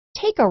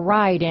Take a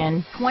ride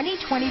in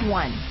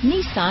 2021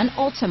 Nissan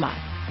Altima.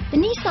 The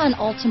Nissan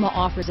Altima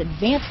offers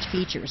advanced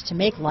features to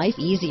make life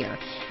easier,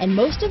 and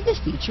most of the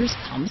features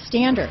come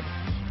standard.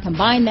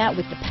 Combine that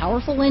with the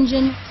powerful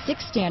engine,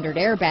 6 standard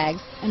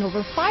airbags, and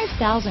over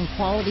 5,000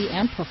 quality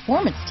and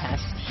performance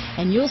tests,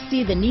 and you'll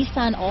see the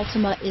Nissan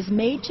Altima is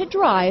made to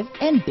drive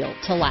and built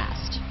to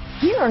last.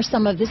 Here are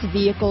some of this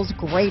vehicle's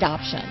great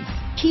options: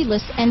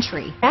 keyless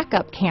entry,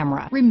 backup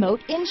camera, remote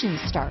engine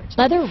start,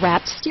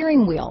 leather-wrapped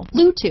steering wheel,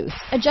 Bluetooth,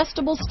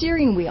 adjustable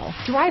steering wheel,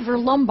 driver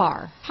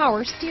lumbar,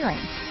 power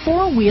steering,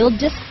 4-wheel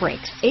disc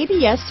brakes,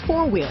 ABS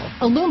 4-wheel,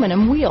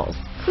 aluminum wheels,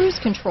 cruise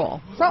control,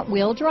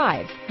 front-wheel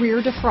drive,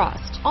 rear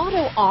defrost,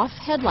 auto-off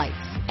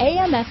headlights,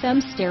 AM/FM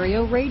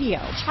stereo radio,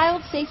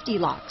 child safety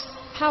locks,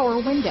 power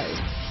windows,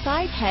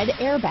 side head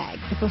airbag.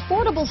 If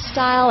affordable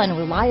style and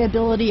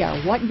reliability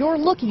are what you're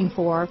looking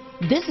for,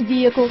 this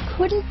vehicle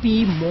couldn't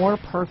be more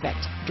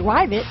perfect.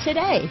 Drive it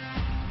today.